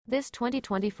This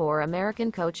 2024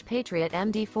 American Coach Patriot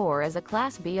MD4 is a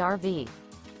Class B RV.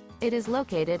 It is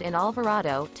located in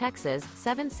Alvarado, Texas,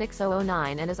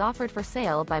 76009 and is offered for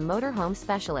sale by Motor Home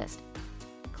Specialist.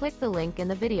 Click the link in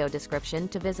the video description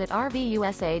to visit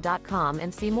RVUSA.com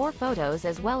and see more photos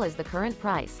as well as the current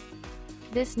price.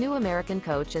 This new American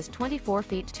Coach is 24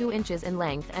 feet 2 inches in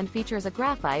length and features a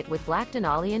graphite with black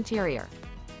Denali interior.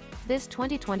 This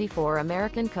 2024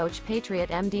 American Coach Patriot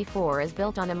MD4 is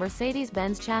built on a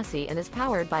Mercedes-Benz chassis and is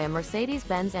powered by a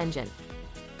Mercedes-Benz engine.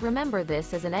 Remember,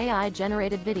 this is an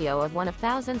AI-generated video of one of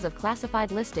thousands of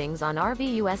classified listings on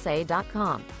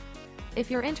RVUSA.com. If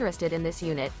you're interested in this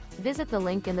unit, visit the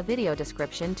link in the video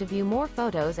description to view more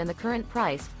photos and the current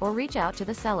price, or reach out to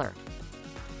the seller.